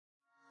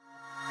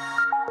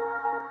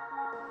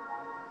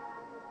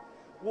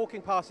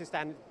walking past this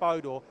stand,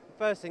 BODOR, the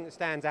first thing that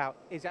stands out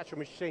is the actual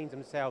machines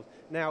themselves.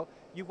 Now,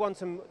 you've won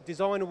some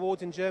design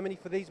awards in Germany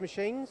for these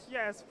machines?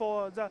 Yes,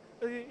 for the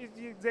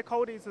they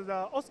call it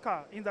the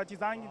Oscar in the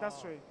design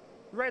industry.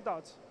 Red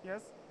dot,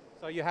 yes.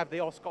 So you have the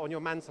Oscar on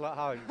your mantle at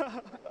home.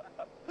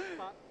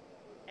 But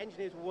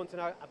engineers will want to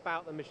know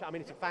about the machine. I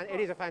mean, it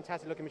is a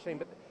fantastic looking machine,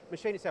 but the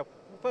machine itself,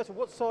 first of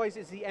all, what size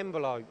is the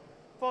envelope?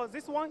 For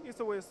this one, it's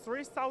with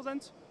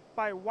 3,000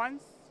 by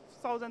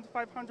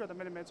 1,500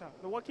 millimeter,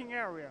 the working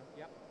area.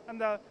 Yep.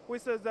 And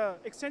with the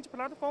exchange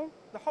platform,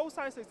 the whole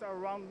size is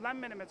around 9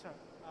 millimeter.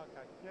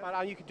 Okay. Yes.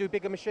 But you could do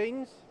bigger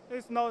machines?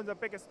 It's not the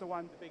biggest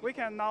one. We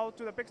can now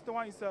do the biggest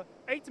one is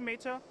 8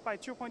 meter by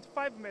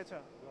 2.5 meter.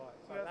 Right,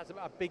 so Yes. that's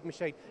a big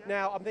machine. Yeah.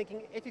 Now, I'm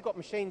thinking, if you've got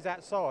machines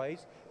that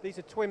size, these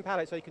are twin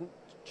pallets, so you can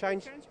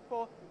change.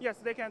 Yes,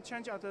 they can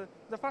change at the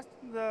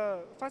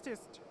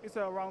fastest is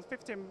around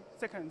 15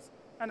 seconds,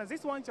 and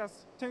this one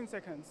just 10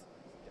 seconds.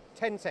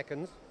 10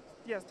 seconds,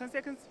 Yes, 10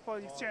 seconds for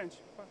exchange,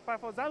 but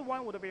for that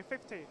one would be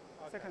 50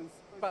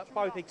 seconds. but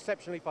both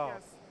exceptionally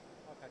fast. Yes.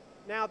 Okay.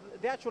 Now,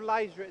 the actual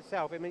laser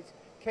itself, I mean, it's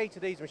key to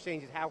these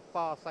machines is how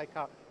fast they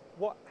cut.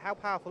 How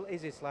powerful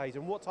is this laser,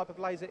 and what type of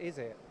laser is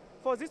it?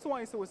 For this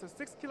one is with a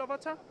 6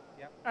 kilowatt,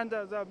 Yep. and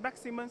the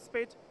maximum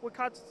speed we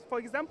cut. For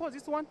example,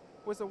 this one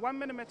with a 1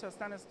 millimeter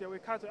stainless steel, we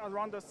cut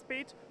around the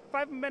speed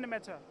 5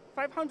 millimeter,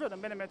 500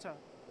 millimeter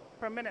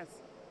per minute.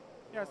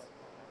 Yes.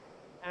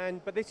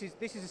 But this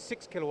is a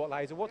 6 kilowatt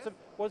laser.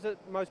 What's the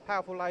most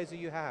powerful laser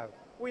you have?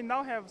 We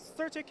now have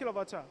 30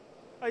 kilowatt.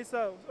 It's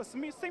a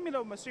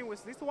similar machine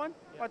with this one,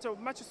 but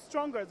much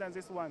stronger than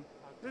this one.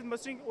 This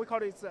machine, we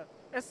call it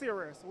S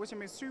series, which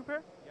means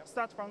super,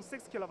 start from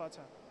 6 kilowatt.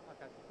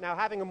 Okay. Now,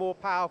 having a more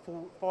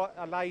powerful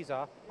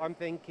laser, I'm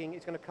thinking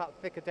it's going to cut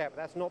thicker depth.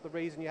 That's not the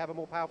reason you have a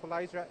more powerful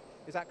laser.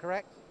 Is that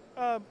correct?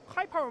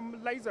 High power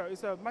laser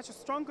is much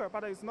stronger,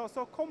 but it's not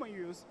so common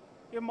use.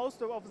 In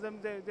most of them,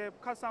 they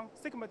cut some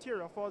thick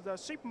material for the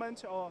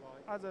shipment or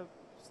other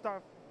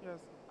stuff. Yes.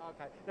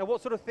 Okay. Now,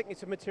 what sort of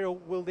thickness of material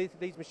will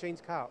these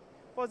machines cut?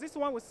 For this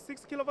one with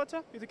 6 kilowatt,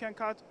 you can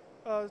cut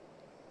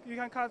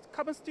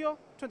carbon steel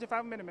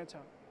 25 millimeter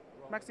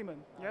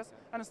maximum. Yes,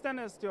 and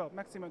stainless steel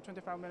maximum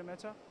 25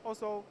 millimeter.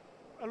 Also,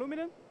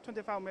 aluminum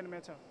 25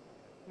 millimeter.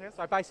 Yes.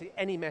 So basically,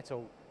 any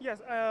metal. Yes.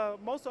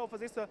 Most of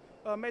this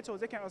metal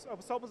they can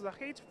absorb the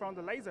heat from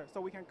the laser, so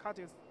we can cut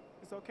it.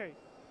 It's okay.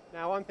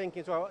 Now, I'm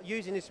thinking as well,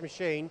 using this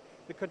machine,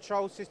 the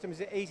control system,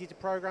 is it easy to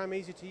program,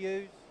 easy to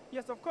use?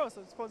 Yes, of course.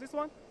 For this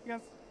one,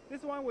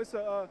 this one with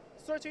a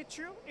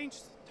 32-inch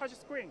touch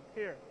screen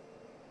here.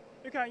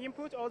 You can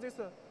input all this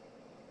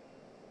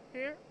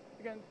here.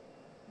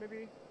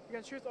 You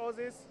can choose all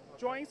these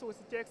drawings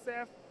with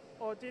DXF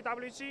or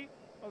DWG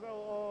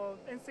or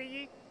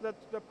NCE,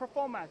 the pro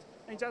format,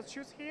 and just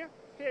choose here.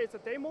 Here is a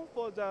demo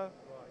for the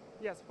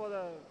for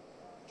the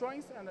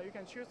drawings, and you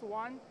can choose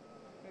one.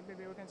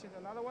 Maybe we can choose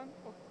another one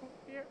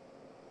here.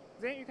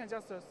 Then you can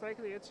just select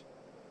it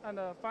and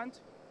find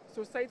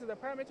to set the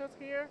parameters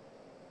here.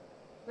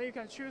 Then you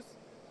can choose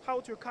how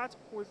to cut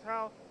with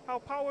how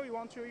power you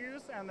want to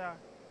use and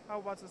how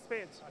about the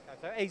speed. Okay,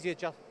 so easier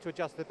to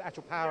adjust the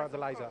actual power of the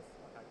laser.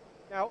 Okay.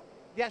 Now,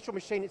 the actual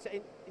machine, it's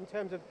in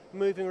terms of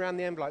moving around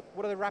the envelope,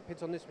 what are the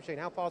rapids on this machine?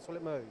 How fast will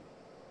it move?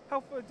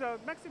 The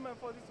maximum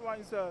for this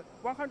one is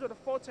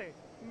 140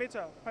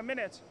 meter per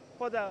minute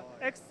for the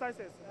X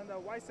sizes and the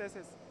Y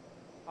sizes.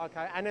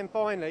 Okay, and then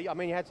finally, I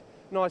mean, you had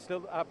a nice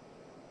little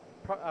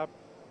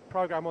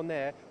program on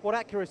there. What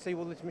accuracy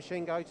will this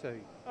machine go to?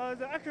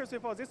 The accuracy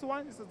for this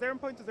one is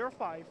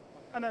 0.05,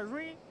 and the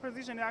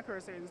repositioning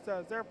accuracy is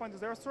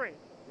 0.03. Right.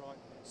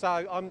 So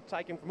I'm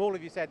taking from all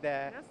of you said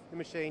there, the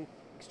machine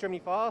extremely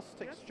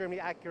fast, extremely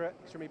accurate,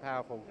 extremely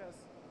powerful. Yes,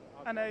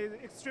 okay. And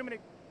extremely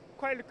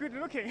quite good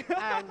looking.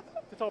 And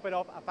to top it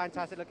off, a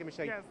fantastic looking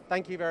machine. Yes.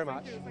 Thank you very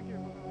much. Thank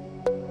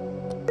you.